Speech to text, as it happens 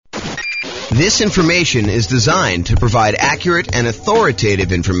This information is designed to provide accurate and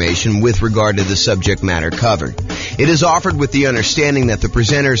authoritative information with regard to the subject matter covered. It is offered with the understanding that the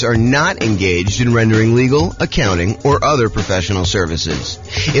presenters are not engaged in rendering legal, accounting, or other professional services.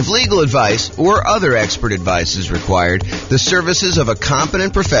 If legal advice or other expert advice is required, the services of a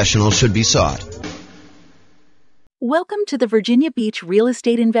competent professional should be sought. Welcome to the Virginia Beach Real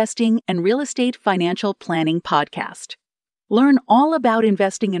Estate Investing and Real Estate Financial Planning Podcast. Learn all about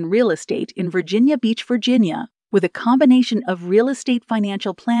investing in real estate in Virginia Beach, Virginia, with a combination of real estate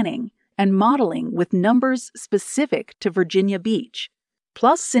financial planning and modeling with numbers specific to Virginia Beach,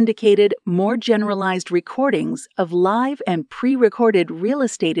 plus syndicated, more generalized recordings of live and pre-recorded real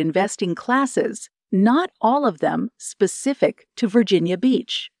estate investing classes, not all of them specific to Virginia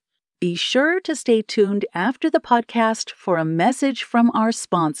Beach. Be sure to stay tuned after the podcast for a message from our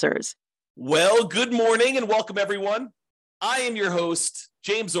sponsors. Well, good morning and welcome, everyone. I am your host,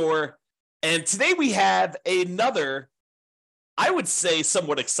 James Orr, and today we have another, I would say,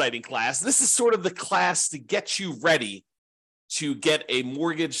 somewhat exciting class. This is sort of the class to get you ready to get a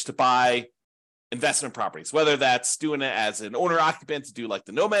mortgage to buy investment properties, whether that's doing it as an owner-occupant to do like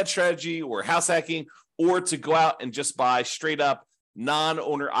the nomad strategy or house hacking, or to go out and just buy straight up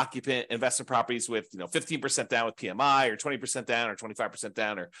non-owner occupant investment properties with 15% down with PMI, or 20% down, or 25%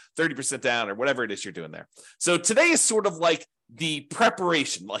 down, or 30% down, or whatever it is you're doing there. So today is sort of like the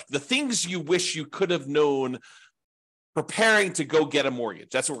preparation, like the things you wish you could have known preparing to go get a mortgage.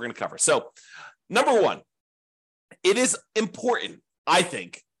 That's what we're going to cover. So number one, it is important, I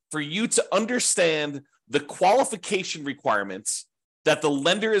think, for you to understand the qualification requirements that the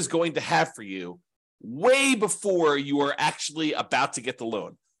lender is going to have for you way before you are actually about to get the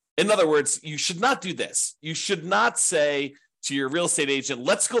loan. In other words, you should not do this. You should not say to your real estate agent,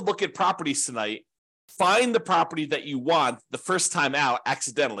 let's go look at properties tonight, find the property that you want the first time out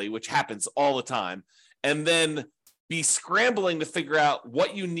accidentally, which happens all the time, and then be scrambling to figure out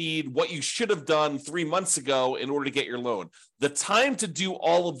what you need, what you should have done 3 months ago in order to get your loan. The time to do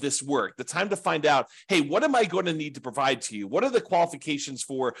all of this work, the time to find out, hey, what am I going to need to provide to you? What are the qualifications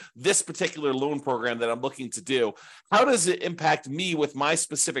for this particular loan program that I'm looking to do? How does it impact me with my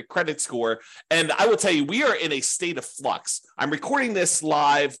specific credit score? And I will tell you, we are in a state of flux. I'm recording this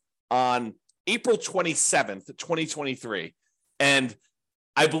live on April 27th, 2023. And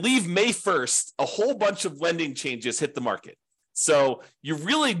I believe May 1st, a whole bunch of lending changes hit the market. So you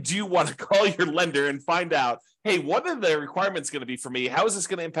really do want to call your lender and find out, hey, what are the requirements going to be for me? How is this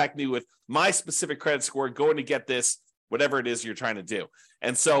going to impact me with my specific credit score going to get this, whatever it is you're trying to do?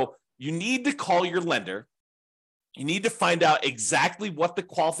 And so you need to call your lender. You need to find out exactly what the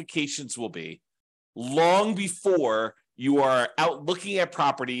qualifications will be long before you are out looking at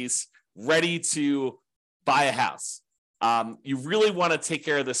properties ready to buy a house. You really want to take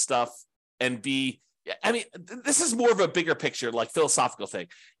care of this stuff and this is more of a bigger picture, like philosophical thing.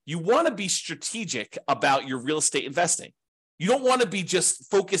 You want to be strategic about your real estate investing. You don't want to be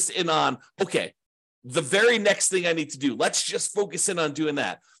just focused in on, okay, the very next thing I need to do, let's just focus in on doing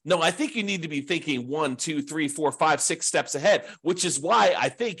that. No, I think you need to be thinking 1, 2, 3, 4, 5, 6 steps ahead, which is why I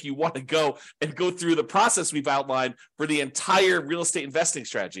think you want to go through the process we've outlined for the entire real estate investing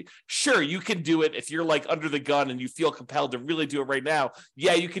strategy. Sure, you can do it if you're like under the gun and you feel compelled to really do it right now.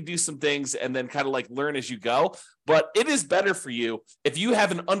 Yeah, you can do some things and then kind of like learn as you go. But it is better for you if you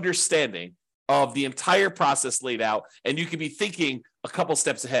have an understanding of the entire process laid out and you can be thinking a couple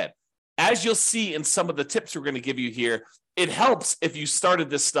steps ahead. As you'll see in some of the tips we're going to give you here, it helps if you started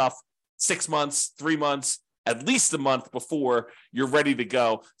this stuff 6 months, 3 months, at least a month before you're ready to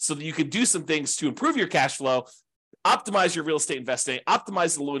go, so that you can do some things to improve your cash flow, optimize your real estate investing,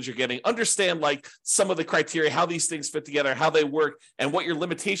 optimize the loans you're getting, understand like some of the criteria, how these things fit together, how they work, and what your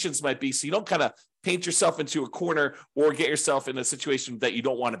limitations might be, so you don't kind of paint yourself into a corner or get yourself in a situation that you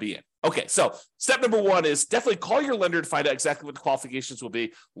don't want to be in. Okay, so step number one is definitely call your lender to find out exactly what the qualifications will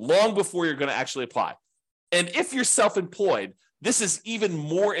be long before you're going to actually apply. And if you're self-employed, this is even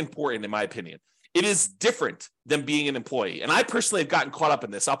more important, in my opinion. It is different than being an employee. And I personally have gotten caught up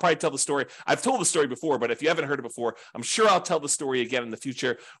in this. I'll probably tell the story. I've told the story before, but if you haven't heard it before, I'm sure I'll tell the story again in the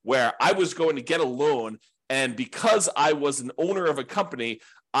future, where I was going to get a loan. And because I was an owner of a company,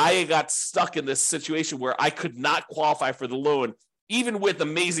 I got stuck in this situation where I could not qualify for the loan, even with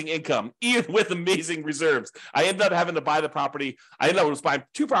amazing income, even with amazing reserves. I ended up having to buy the property. I ended up buying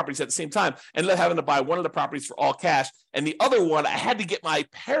 2 properties at the same time. I ended up having to buy one of the properties for all cash. And the other one, I had to get my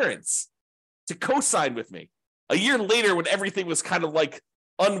parents to co-sign with me. A year later, when everything was kind of like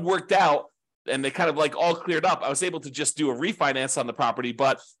unworked out and they kind of like all cleared up, I was able to just do a refinance on the property.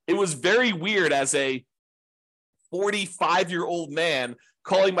 But it was very weird as a 45-year-old man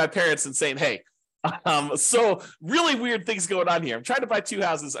calling my parents and saying, hey, so really weird things going on here. I'm trying to buy 2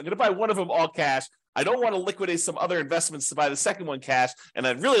 houses. I'm going to buy one of them all cash. I don't want to liquidate some other investments to buy the second one cash, and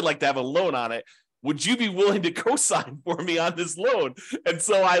I'd really like to have a loan on it. Would you be willing to co-sign for me on this loan? And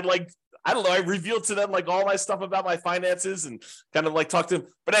so I don't know, I revealed to them like all my stuff about my finances and kind of like talk to them.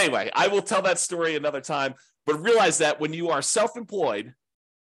 But anyway, I will tell that story another time. But realize that when you are self-employed,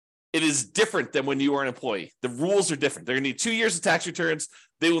 it is different than when you are an employee. The rules are different. They're going to need 2 years of tax returns.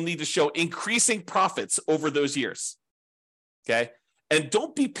 They will need to show increasing profits over those years. Okay. And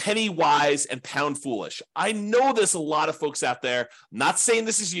don't be penny wise and pound foolish. I know there's a lot of folks out there, I'm not saying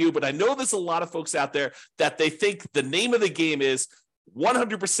this is you, but I know there's a lot of folks out there that they think the name of the game is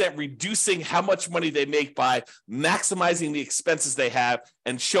 100% reducing how much money they make by maximizing the expenses they have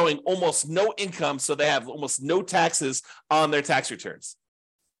and showing almost no income, so they have almost no taxes on their tax returns.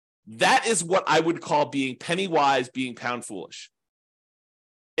 That is what I would call being penny wise, being pound foolish.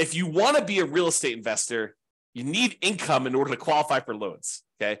 If you want to be a real estate investor, you need income in order to qualify for loans,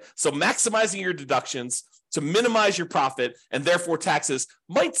 okay? So maximizing your deductions to minimize your profit and therefore taxes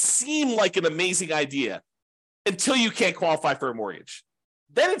might seem like an amazing idea until you can't qualify for a mortgage.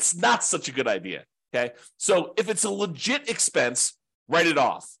 Then it's not such a good idea, okay? So if it's a legit expense, write it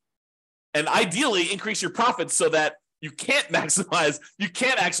off. And ideally, increase your profits so that you can't maximize, you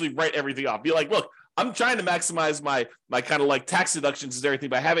can't actually write everything off. Be like, look, I'm trying to maximize my kind of like tax deductions and everything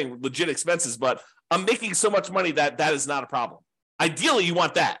by having legit expenses, but I'm making so much money that that is not a problem. Ideally, you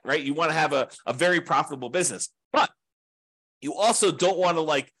want that, right? You want to have a very profitable business, but you also don't want to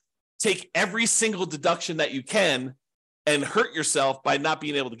like take every single deduction that you can and hurt yourself by not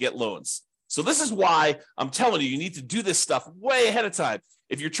being able to get loans. So this is why I'm telling you, you need to do this stuff way ahead of time.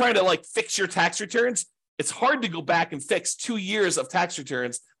 If you're trying to like fix your tax returns, it's hard to go back and fix 2 years of tax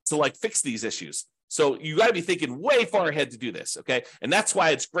returns to like fix these issues. So you got to be thinking way far ahead to do this, okay? And that's why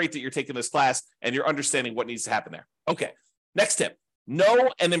it's great that you're taking this class and you're understanding what needs to happen there. Okay, next tip, know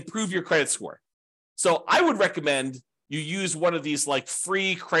and improve your credit score. So I would recommend you use one of these like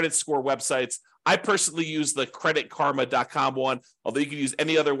free credit score websites. I personally use the creditkarma.com one, although you can use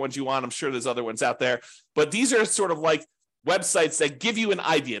any other ones you want. I'm sure there's other ones out there. But these are sort of like websites that give you an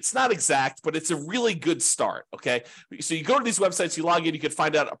idea. It's not exact, but it's a really good start, okay? So you go to these websites, you log in, you can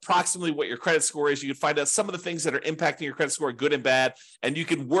find out approximately what your credit score is. You can find out some of the things that are impacting your credit score, good and bad, and you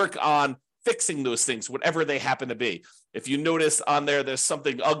can work on fixing those things, whatever they happen to be. If you notice on there's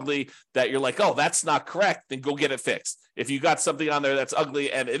something ugly that you're like, oh, that's not correct, then go get it fixed. If you got something on there that's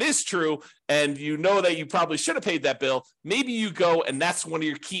ugly and it is true, and you know that you probably should have paid that bill, maybe you go and that's one of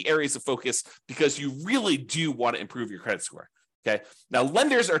your key areas of focus because you really do want to improve your credit score. Okay. Now,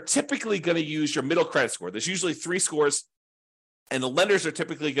 lenders are typically going to use your middle credit score. There's usually 3 scores. And the lenders are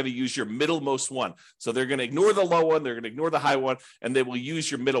typically going to use your middlemost one. So they're going to ignore the low one, they're going to ignore the high one, and they will use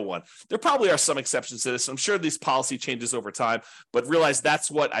your middle one. There probably are some exceptions to this. I'm sure these policy changes over time, but realize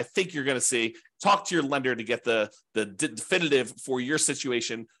that's what I think you're going to see. Talk to your lender to get the definitive for your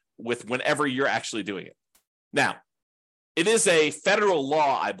situation with whenever you're actually doing it. Now, it is a federal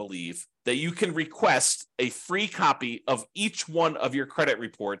law, I believe, that you can request a free copy of each one of your credit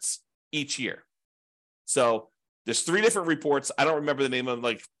reports each year. So there's 3 different reports. I don't remember the name of them,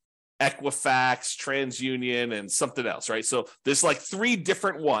 like Equifax, TransUnion, and something else, right? So there's like 3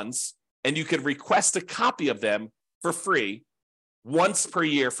 different ones, and you can request a copy of them for free once per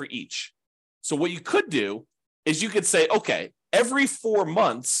year for each. So what you could do is you could say, okay, every 4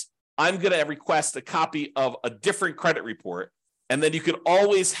 months, I'm going to request a copy of a different credit report, and then you could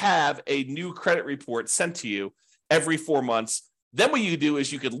always have a new credit report sent to you every 4 months. Then what you do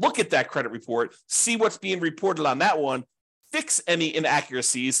is you could look at that credit report, see what's being reported on that one, fix any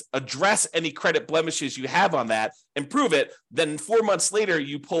inaccuracies, address any credit blemishes you have on that, improve it. Then 4 months later,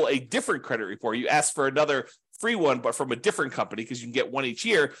 you pull a different credit report. You ask for another free one, but from a different company because you can get one each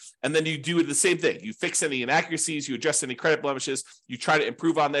year. And then you do the same thing. You fix any inaccuracies, you address any credit blemishes, you try to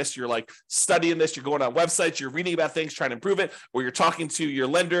improve on this. You're like studying this, you're going on websites, you're reading about things, trying to improve it, or you're talking to your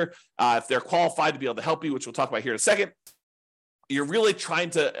lender if they're qualified to be able to help you, which we'll talk about here in a second. You're really trying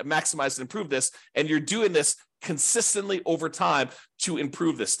to maximize and improve this, and you're doing this consistently over time to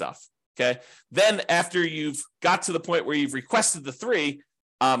improve this stuff, okay? Then after you've got to the point where you've requested the 3,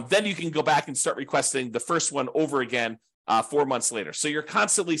 then you can go back and start requesting the first one over again 4 months later. So you're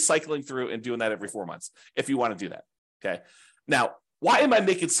constantly cycling through and doing that every 4 months if you want to do that, okay? Now, why am I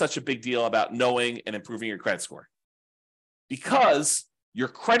making such a big deal about knowing and improving your credit score? Because your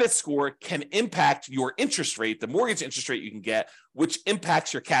credit score can impact your interest rate, the mortgage interest rate you can get, which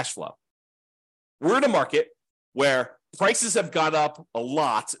impacts your cash flow. We're in a market where prices have gone up a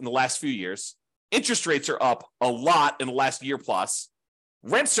lot in the last few years. Interest rates are up a lot in the last year plus.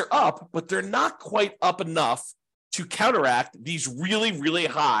 Rents are up, but they're not quite up enough to counteract these really, really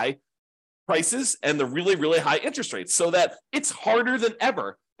high prices and the really, really high interest rates, so that it's harder than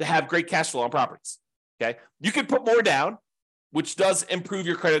ever to have great cash flow on properties. Okay. You can put more down, which does improve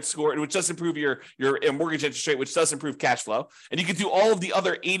your credit score, and which does improve your mortgage interest rate, which does improve cash flow. And you can do all of the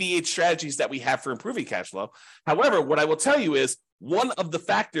other 88 strategies that we have for improving cash flow. However, what I will tell you is one of the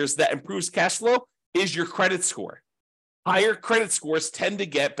factors that improves cash flow is your credit score. Higher credit scores tend to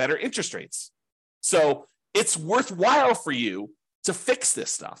get better interest rates. So it's worthwhile for you to fix this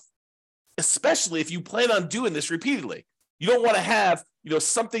stuff, especially if you plan on doing this repeatedly. You don't want to have,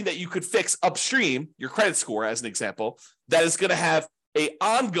 something that you could fix upstream, your credit score, as an example, that is going to have an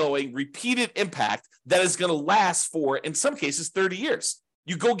ongoing, repeated impact that is going to last for, in some cases, 30 years.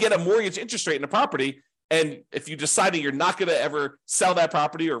 You go get a mortgage interest rate in a property, and if you decide that you're not going to ever sell that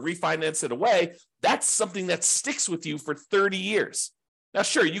property or refinance it away, that's something that sticks with you for 30 years. Now,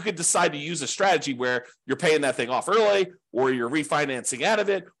 sure, you could decide to use a strategy where you're paying that thing off early, or you're refinancing out of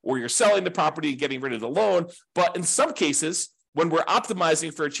it, or you're selling the property and getting rid of the loan. But in some cases, when we're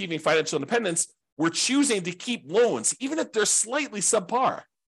optimizing for achieving financial independence, we're choosing to keep loans, even if they're slightly subpar.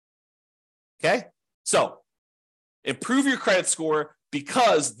 Okay? So improve your credit score,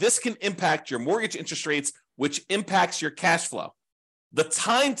 because this can impact your mortgage interest rates, which impacts your cash flow. The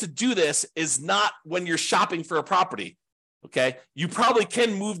time to do this is not when you're shopping for a property. Okay, you probably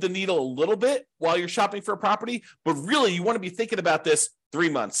can move the needle a little bit while you're shopping for a property, but really you want to be thinking about this 3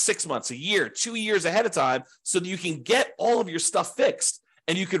 months, 6 months, a year, 2 years ahead of time, so that you can get all of your stuff fixed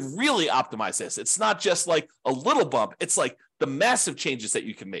and you could really optimize this. It's not just like a little bump, it's like the massive changes that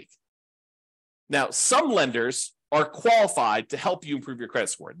you can make. Now, some lenders are qualified to help you improve your credit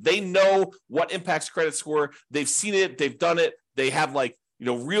score. They know what impacts credit score. They've seen it, they've done it. They have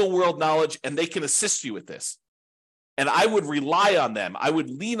real world knowledge, and they can assist you with this. And I would rely on them. I would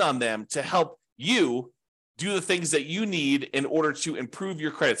lean on them to help you do the things that you need in order to improve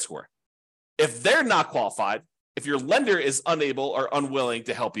your credit score. If they're not qualified, if your lender is unable or unwilling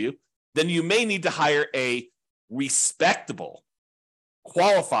to help you, then you may need to hire a respectable,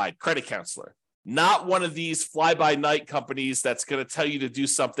 qualified credit counselor, not one of these fly-by-night companies that's going to tell you to do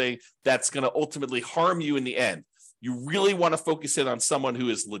something that's going to ultimately harm you in the end. You really want to focus in on someone who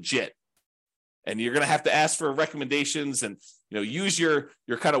is legit. And you're going to have to ask for recommendations and use your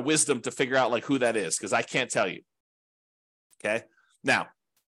kind of wisdom to figure out who that is, because I can't tell you. Okay? Now,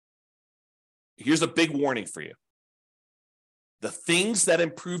 here's a big warning for you. The things that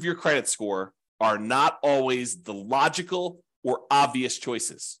improve your credit score are not always the logical or obvious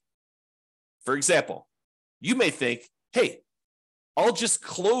choices. For example, you may think, hey, I'll just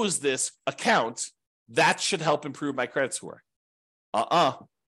close this account. That should help improve my credit score.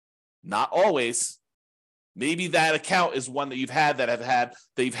 Not always. Maybe that account is one that you've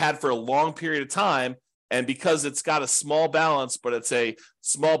had for a long period of time, and because it's got a small balance, but it's a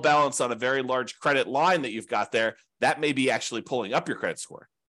small balance on a very large credit line that you've got there, that may be actually pulling up your credit score.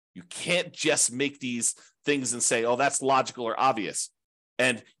 You can't just make these things and say, oh, that's logical or obvious.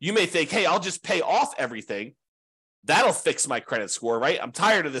 And you may think, hey, I'll just pay off everything. That'll fix my credit score, right? I'm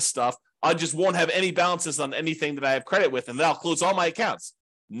tired of this stuff. I just won't have any balances on anything that I have credit with, and then I'll close all my accounts.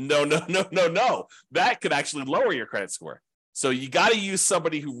 No. That could actually lower your credit score. So you got to use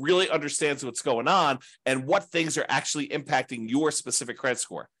somebody who really understands what's going on and what things are actually impacting your specific credit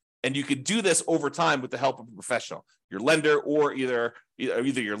score. And you could do this over time with the help of a professional, your lender, or either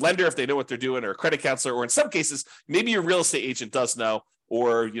your lender if they know what they're doing, or a credit counselor, or in some cases, maybe your real estate agent does know,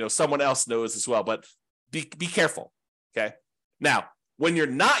 or someone else knows as well. But be careful. Okay. Now, when you're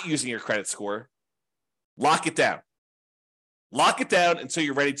not using your credit score, lock it down. Lock it down until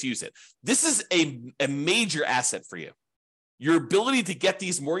you're ready to use it. This is a major asset for you. Your ability to get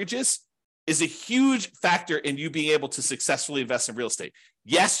these mortgages is a huge factor in you being able to successfully invest in real estate.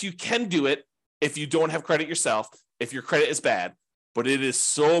 Yes, you can do it if you don't have credit yourself, if your credit is bad, but it is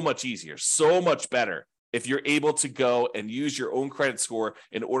so much easier, so much better if you're able to go and use your own credit score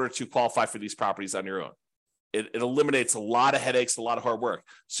in order to qualify for these properties on your own. It eliminates a lot of headaches, a lot of hard work.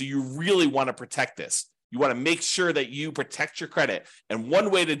 So you really want to protect this. You want to make sure that you protect your credit. And one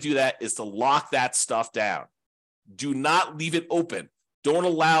way to do that is to lock that stuff down. Do not leave it open. Don't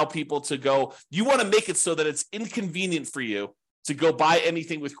allow people to go. You want to make it so that it's inconvenient for you to go buy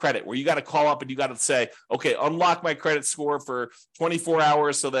anything with credit, where you got to call up and you got to say, okay, unlock my credit score for 24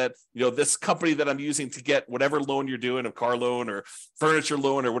 hours so that, this company that I'm using to get whatever loan you're doing, a car loan or furniture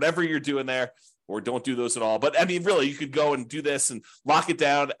loan or whatever you're doing there, or don't do those at all. But I mean, really, you could go and do this and lock it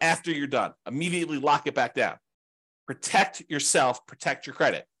down after you're done. Immediately lock it back down. Protect yourself, protect your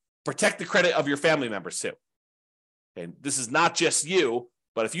credit. Protect the credit of your family members too. And this is not just you,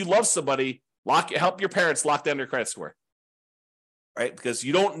 But if you love somebody, help your parents lock down their credit score, right? Because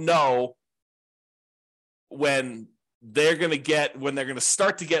you don't know when they're going to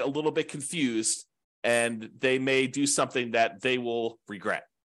start to get a little bit confused, and they may do something that they will regret.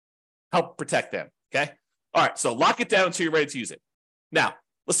 Help protect them, okay? All right, so lock it down until you're ready to use it. Now,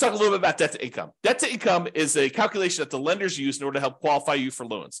 let's talk a little bit about debt to income. Debt to income is a calculation that the lenders use in order to help qualify you for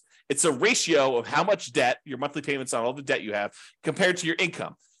loans. It's a ratio of how much debt, your monthly payments on all the debt you have, compared to your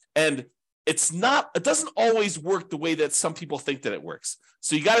income. And it doesn't always work the way that some people think that it works.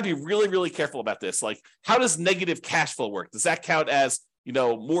 So you got to be really, really careful about this. Like, how does negative cash flow work? Does that count as,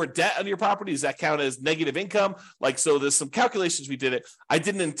 more debt on your property? Does that count as negative income? So there's some calculations we did it. I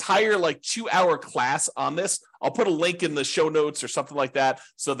did an entire 2-hour class on this. I'll put a link in the show notes or something like that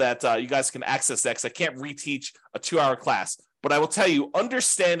so that you guys can access that, because I can't reteach a 2-hour class. But I will tell you,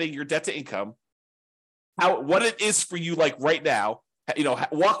 understanding your debt to income, what it is for you right now,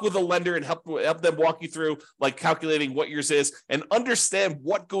 walk with a lender and help them walk you through calculating what yours is and understand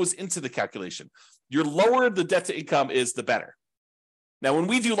what goes into the calculation. Your lower the debt to income is, the better. Now, when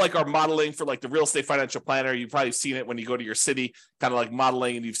we do our modeling for the real estate financial planner, you've probably seen it when you go to your city, kind of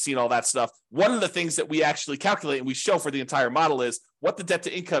modeling, and you've seen all that stuff. One of the things that we actually calculate and we show for the entire model is what the debt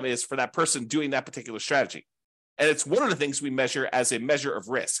to income is for that person doing that particular strategy. And it's one of the things we measure as a measure of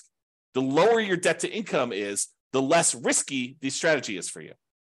risk. The lower your debt to income is, the less risky the strategy is for you.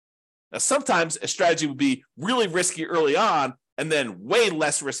 Now, sometimes a strategy would be really risky early on and then way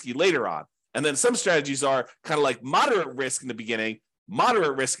less risky later on. And then some strategies are kind of moderate risk in the beginning,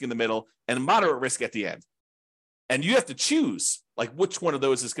 moderate risk in the middle, and moderate risk at the end. And you have to choose which one of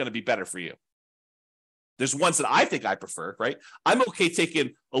those is going to be better for you. There's ones that I think I prefer, right? I'm okay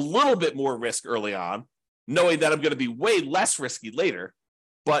taking a little bit more risk early on, knowing that I'm going to be way less risky later.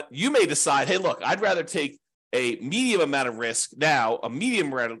 But you may decide, hey, look, I'd rather take a medium amount of risk now, a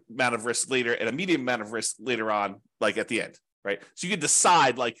medium amount of risk later, and a medium amount of risk later on, at the end, right? So you can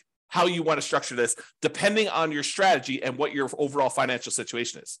decide how you want to structure this depending on your strategy and what your overall financial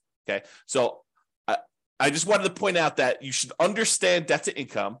situation is, okay? So I just wanted to point out that you should understand debt to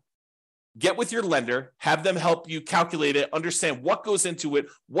income, get with your lender, have them help you calculate it, understand what goes into it,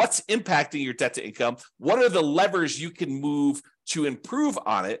 what's impacting your debt to income, what are the levers you can move to improve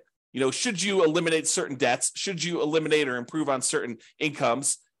on it. Should you eliminate certain debts? Should you eliminate or improve on certain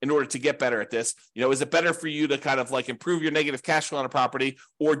incomes in order to get better at this? Is it better for you to kind of improve your negative cash flow on a property,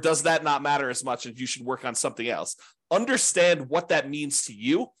 or does that not matter as much and you should work on something else? Understand what that means to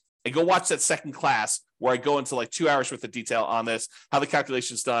you and go watch that second class where I go into 2 hours worth of detail on this, how the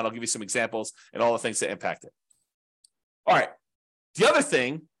calculation is done. I'll give you some examples and all the things that impact it. All right. The other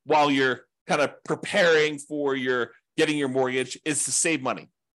thing, while you're kind of preparing for getting your mortgage, is to save money.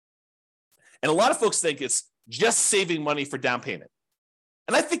 And a lot of folks think it's just saving money for down payment.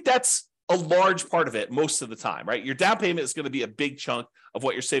 And I think that's a large part of it most of the time, right? Your down payment is going to be a big chunk of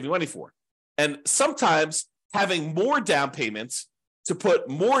what you're saving money for. And sometimes having more down payments to put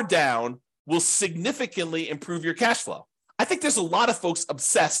more down will significantly improve your cash flow. I think there's a lot of folks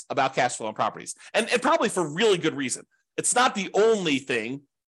obsessed about cash flow on properties, and probably for really good reason. It's not the only thing,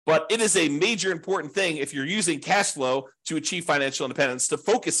 but it is a major important thing if you're using cash flow to achieve financial independence, to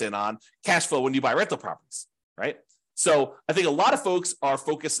focus in on cash flow when you buy rental properties, right? So I think a lot of folks are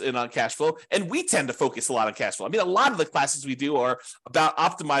focused in on cash flow, and we tend to focus a lot on cash flow. I mean, a lot of the classes we do are about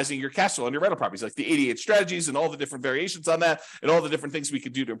optimizing your cash flow on your rental properties, like the 88 strategies and all the different variations on that and all the different things we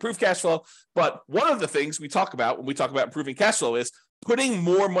could do to improve cash flow. But one of the things we talk about when we talk about improving cash flow is putting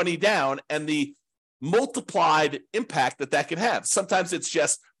more money down and the multiplied impact that can have. Sometimes it's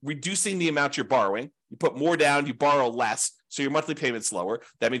just reducing the amount you're borrowing. You put more down, you borrow less, so your monthly payment's lower.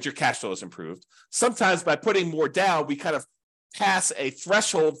 That means your cash flow is improved. Sometimes by putting more down, we kind of pass a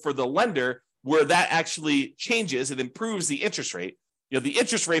threshold for the lender where that actually changes. It improves the interest rate. The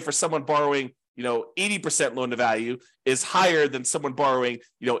interest rate for someone borrowing 80% loan to value is higher than someone borrowing,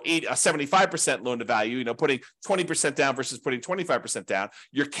 a 75% loan to value, putting 20% down versus putting 25% down.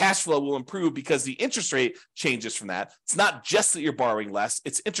 Your cash flow will improve because the interest rate changes from that. It's not just that you're borrowing less,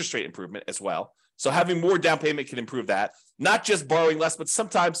 it's interest rate improvement as well. So having more down payment can improve that. Not just borrowing less, but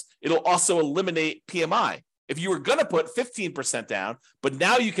sometimes it'll also eliminate PMI. If you were going to put 15% down, but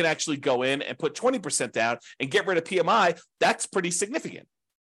now you can actually go in and put 20% down and get rid of PMI, that's pretty significant.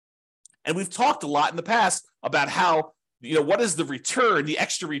 And we've talked a lot in the past about how, what is the return, the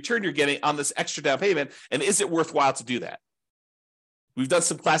extra return you're getting on this extra down payment, and is it worthwhile to do that? We've done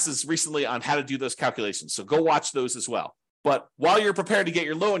some classes recently on how to do those calculations, so go watch those as well. But while you're preparing to get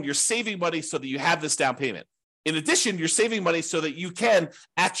your loan, you're saving money so that you have this down payment. In addition, you're saving money so that you can,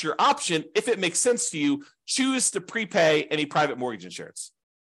 at your option, if it makes sense to you, choose to prepay any private mortgage insurance.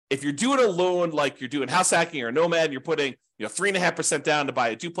 if you're doing a loan like you're doing house hacking or a nomad, and you're putting 3.5% down to buy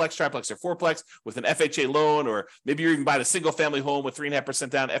a duplex, triplex, or fourplex with an FHA loan, or maybe you're even buying a single family home with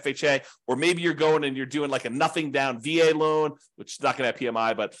 3.5% down FHA, or maybe you're going and you're doing like a nothing down VA loan, which is not going to have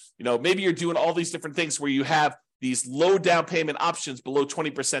PMI, but maybe you're doing all these different things where you have these low down payment options below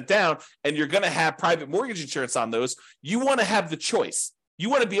 20% down, and you're going to have private mortgage insurance on those. You want to have the choice. You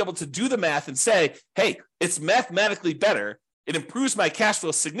want to be able to do the math and say, hey, it's mathematically better. It improves my cash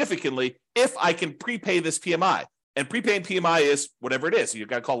flow significantly if I can prepay this PMI. And prepaying PMI is whatever it is. You've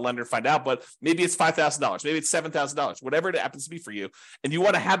got to call a lender to find out, but maybe it's $5,000, maybe it's $7,000, whatever it happens to be for you. And you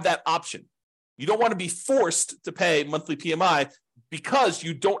want to have that option. You don't want to be forced to pay monthly PMI because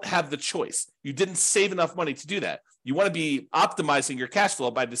you don't have the choice. You didn't save enough money to do that. You want to be optimizing your cash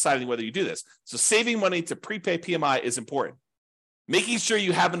flow by deciding whether you do this. So saving money to prepay PMI is important. Making sure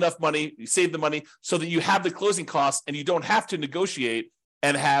you have enough money, you save the money so that you have the closing costs and you don't have to negotiate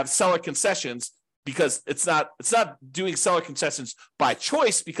and have seller concessions, because it's not doing seller concessions by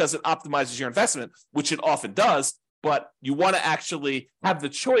choice because it optimizes your investment, which it often does, but you want to actually have the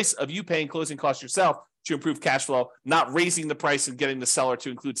choice of you paying closing costs yourself to improve cash flow, not raising the price and getting the seller to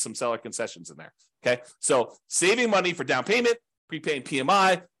include some seller concessions in there. Okay, so saving money for down payment, prepaying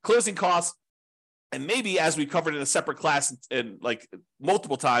PMI, closing costs, and maybe, as we covered in a separate class and like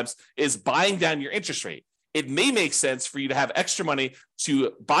multiple times, is buying down your interest rate. It may make sense for you to have extra money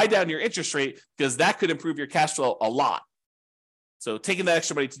to buy down your interest rate because that could improve your cash flow a lot. So taking that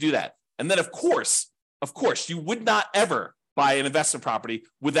extra money to do that. And then, of course, you would not ever buy an investment property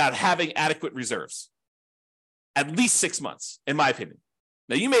without having adequate reserves. At least 6 months, in my opinion.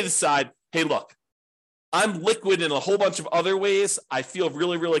 Now, you may decide, hey, look, I'm liquid in a whole bunch of other ways. I feel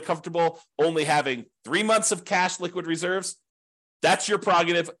really, really comfortable only having 3 months of cash liquid reserves. That's your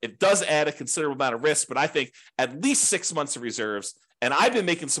prerogative. It does add a considerable amount of risk, but I think at least 6 months of reserves. And I've been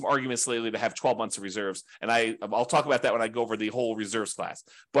making some arguments lately to have 12 months of reserves. And I'll talk about that when I go over the whole reserves class.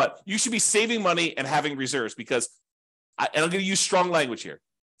 But you should be saving money and having reserves because, and I'm going to use strong language here,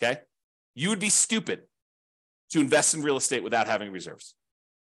 okay? You would be stupid to invest in real estate without having reserves,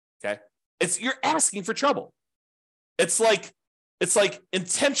 okay? You're asking for trouble. It's like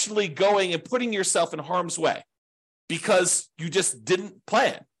intentionally going and putting yourself in harm's way because you just didn't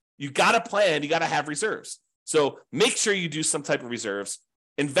plan. You got to plan. You got to have reserves. So make sure you do some type of reserves.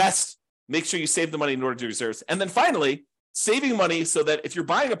 Invest. Make sure you save the money in order to do reserves. And then finally, saving money so that if you're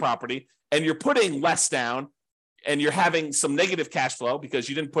buying a property and you're putting less down and you're having some negative cash flow because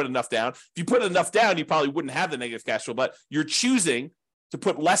you didn't put enough down. If you put enough down, you probably wouldn't have the negative cash flow, but you're choosing to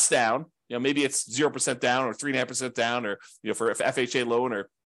put less down. Maybe it's 0% down or 3.5% down, or for FHA loan, or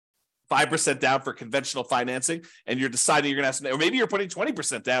 5% down for conventional financing, and you're deciding you're going to have some, or maybe you're putting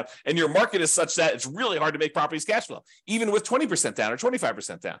 20% down, and your market is such that it's really hard to make properties cash flow, even with 20% down or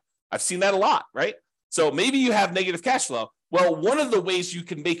 25% down. I've seen that a lot, right? So maybe you have negative cash flow. Well, one of the ways you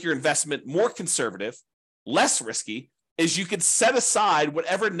can make your investment more conservative, less risky, is you can set aside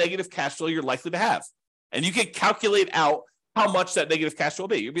whatever negative cash flow you're likely to have, and you can calculate out how much that negative cash flow will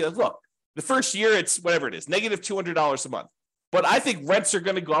be. You'll be like, look, the first year, it's whatever it is, negative $200 a month. But I think rents are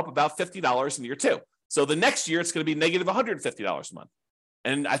going to go up about $50 in year 2. So the next year, it's going to be negative $150 a month.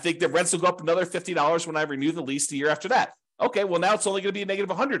 And I think that rents will go up another $50 when I renew the lease the year after that. Okay, well, now it's only going to be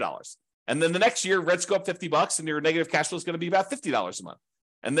negative $100. And then the next year, rents go up $50 and your negative cash flow is going to be about $50 a month.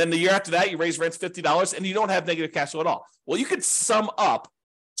 And then the year after that, you raise rents $50 and you don't have negative cash flow at all. Well, you could sum up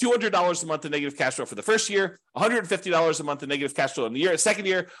 $200 a month in negative cash flow for the first year, $150 a month in negative cash flow in the second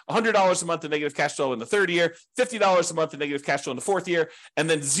year, $100 a month in negative cash flow in the third year, $50 a month in negative cash flow in the fourth year, and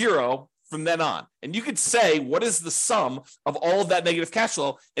then zero from then on. And you could say, what is the sum of all of that negative cash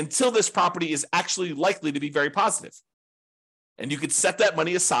flow until this property is actually likely to be very positive? And you could set that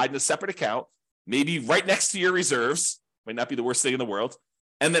money aside in a separate account, maybe right next to your reserves, might not be the worst thing in the world,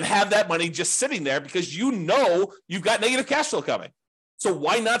 and then have that money just sitting there because you've got negative cash flow coming. So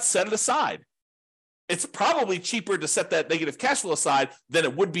why not set it aside? It's probably cheaper to set that negative cash flow aside than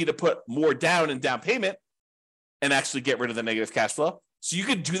it would be to put more down in down payment and actually get rid of the negative cash flow. So you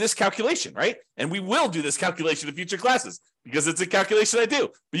could do this calculation, right? And we will do this calculation in future classes because it's a calculation I do.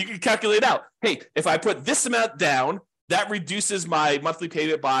 But you can calculate out, hey, if I put this amount down, that reduces my monthly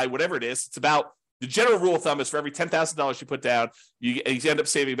payment by whatever it is. It's about, the general rule of thumb is for every $10,000 you put down, you end up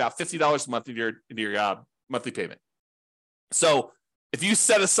saving about $50 a month in your monthly payment. So if you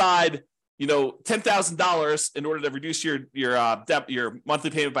set aside, $10,000 in order to reduce your monthly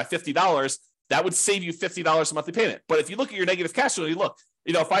payment by $50, that would save you $50 a monthly payment. But if you look at your negative cash flow, you look,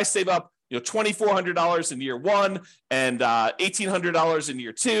 if I save up, $2,400 in year one, and $1,800 in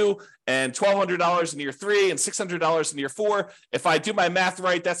year two, and $1,200 in year three, and $600 in year four. If I do my math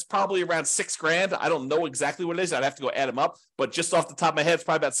right, that's probably around $6,000. I don't know exactly what it is. I'd have to go add them up, but just off the top of my head, it's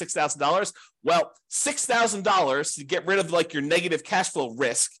probably about $6,000. Well, $6,000 to get rid of like your negative cash flow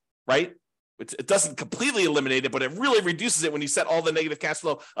risk, right? It doesn't completely eliminate it, but it really reduces it when you set all the negative cash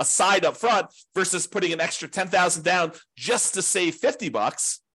flow aside up front versus putting an extra $10,000 down just to save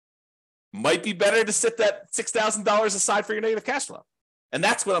 $50. Might be better to set that $6,000 aside for your negative cash flow. And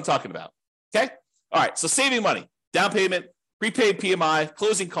that's what I'm talking about. Okay. All right. So saving money, down payment, prepaid PMI,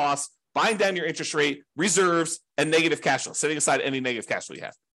 closing costs, buying down your interest rate, reserves, and negative cash flow, setting aside any negative cash flow you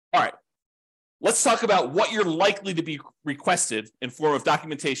have. All right. Let's talk about what you're likely to be requested in form of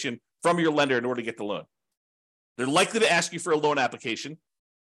documentation from your lender in order to get the loan. They're likely to ask you for a loan application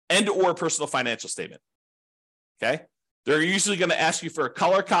and or a personal financial statement. Okay. They're usually going to ask you for a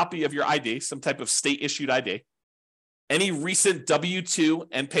color copy of your ID, some type of state-issued ID, any recent W-2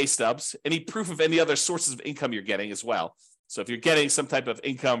 and pay stubs, any proof of any other sources of income you're getting as well. So if you're getting some type of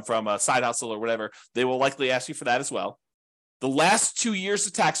income from a side hustle or whatever, they will likely ask you for that as well. The last 2 years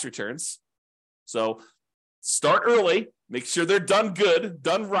of tax returns. So start early, make sure they're done good,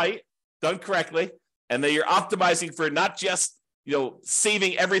 done right, done correctly, and that you're optimizing for not just,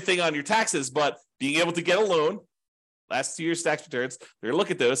 saving everything on your taxes, but being able to get a loan. Last 2 years tax returns, they're going to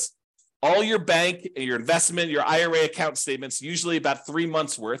look at those. All your bank, your investment, your IRA account statements, usually about 3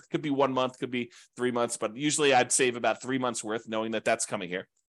 months worth. Could be 1 month, could be 3 months, but usually I'd save about 3 months worth, knowing that that's coming here.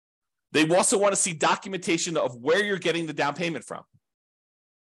 They also want to see documentation of where you're getting the down payment from.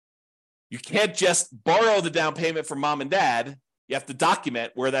 You can't just borrow the down payment from mom and dad. You have to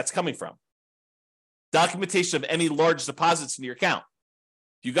document where that's coming from. Documentation of any large deposits in your account.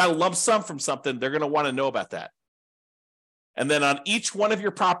 If you got a lump sum from something, they're going to want to know about that. And then on each one of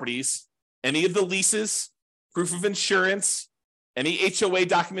your properties, any of the leases, proof of insurance, any HOA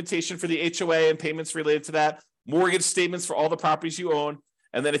documentation for the HOA and payments related to that, mortgage statements for all the properties you own.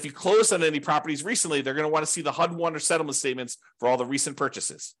 And then if you closed on any properties recently, they're going to want to see the HUD-1 or settlement statements for all the recent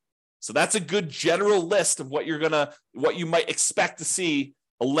purchases. So that's a good general list of what you might expect to see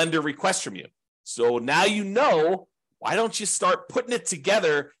a lender request from you. So now you know, why don't you start putting it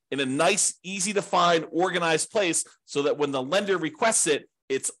together in a nice, easy to find, organized place so that when the lender requests it,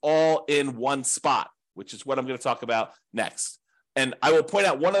 it's all in one spot, which is what I'm going to talk about next. And I will point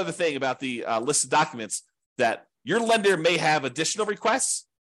out one other thing about the list of documents, that your lender may have additional requests.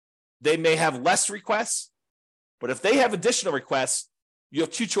 They may have less requests, but if they have additional requests, you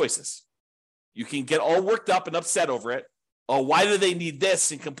have two choices. You can get all worked up and upset over it. Oh, why do they need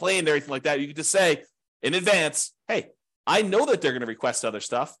this, and complain and everything like that? You can just say in advance, hey, I know that they're going to request other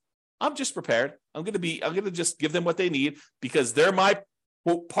stuff. I'm just prepared. I'm going to just give them what they need because they're my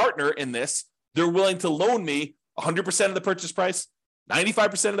quote partner in this. They're willing to loan me 100% of the purchase price,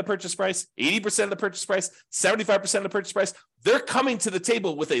 95% of the purchase price, 80% of the purchase price, 75% of the purchase price. They're coming to the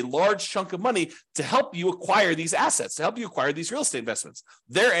table with a large chunk of money to help you acquire these assets, to help you acquire these real estate investments.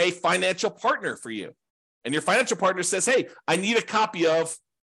 They're a financial partner for you. And your financial partner says, hey, I need a copy of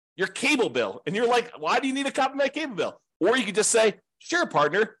your cable bill. And you're like, why do you need a copy of my cable bill? Or you could just say, sure,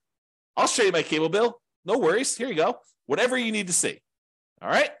 partner, I'll show you my cable bill. No worries. Here you go. Whatever you need to see. All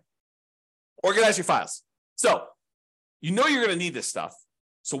right. Organize your files. So you know you're going to need this stuff.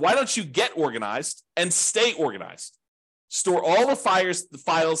 So why don't you get organized and stay organized? Store all the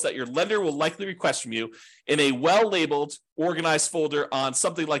files that your lender will likely request from you in a well-labeled, organized folder on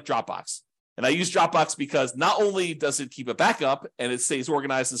something like Dropbox. And I use Dropbox because not only does it keep a backup and it stays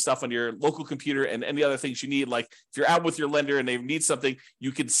organized and stuff on your local computer and any other things you need, like if you're out with your lender and they need something,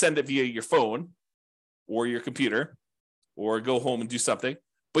 you can send it via your phone or your computer or go home and do something.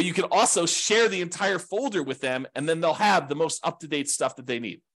 But you can also share the entire folder with them, and then they'll have the most up-to-date stuff that they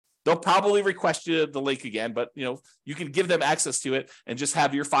need. They'll probably request you the link again, but you can give them access to it and just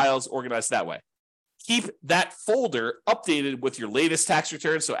have your files organized that way. Keep that folder updated with your latest tax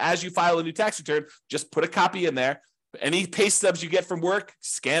return. So as you file a new tax return, just put a copy in there. Any pay stubs you get from work,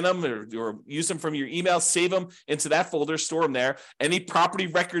 scan them or use them from your email, save them into that folder, store them there. Any property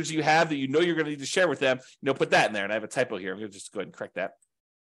records you have that you know you're going to need to share with them, put that in there. And I have a typo here. I'm going to just go ahead and correct that.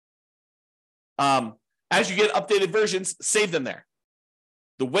 As you get updated versions, save them there.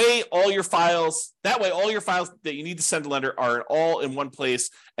 That way all your files that you need to send to lender are all in one place.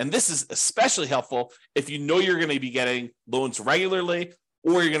 And this is especially helpful if you know you're going to be getting loans regularly,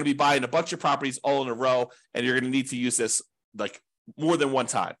 or you're going to be buying a bunch of properties all in a row, and you're going to need to use this like more than one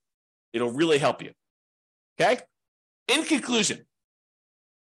time. It'll really help you. Okay? In conclusion,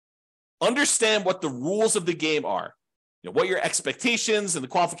 understand what the rules of the game are. what your expectations and the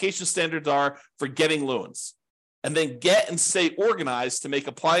qualification standards are for getting loans. And then get and stay organized to make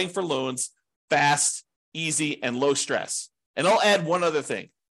applying for loans fast, easy, and low stress. And I'll add one other thing.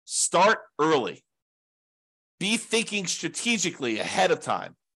 Start early. Be thinking strategically ahead of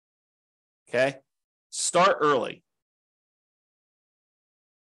time. Okay? Start early.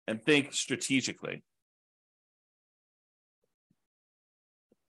 And think strategically.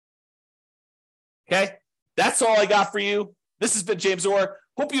 Okay? That's all I got for you. This has been James Orr.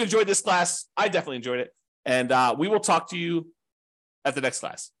 Hope you enjoyed this class. I definitely enjoyed it. And we will talk to you at the next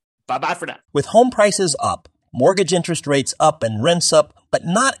class. Bye-bye for now. With home prices up, mortgage interest rates up, and rents up, but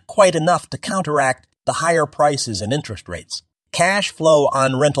not quite enough to counteract the higher prices and interest rates, cash flow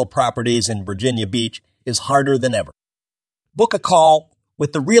on rental properties in Virginia Beach is harder than ever. Book a call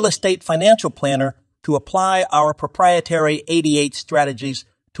with the Real Estate Financial Planner to apply our proprietary 88 strategies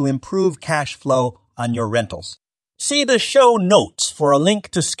to improve cash flow on your rentals. See the show notes for a link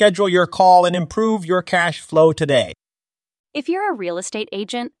to schedule your call and improve your cash flow today. If you're a real estate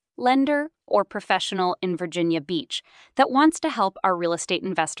agent, lender, or professional in Virginia Beach that wants to help our real estate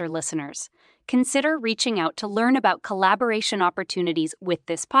investor listeners, consider reaching out to learn about collaboration opportunities with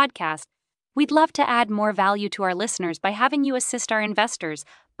this podcast. We'd love to add more value to our listeners by having you assist our investors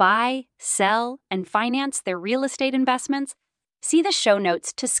buy, sell, and finance their real estate investments. See the show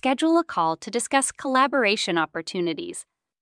notes to schedule a call to discuss collaboration opportunities.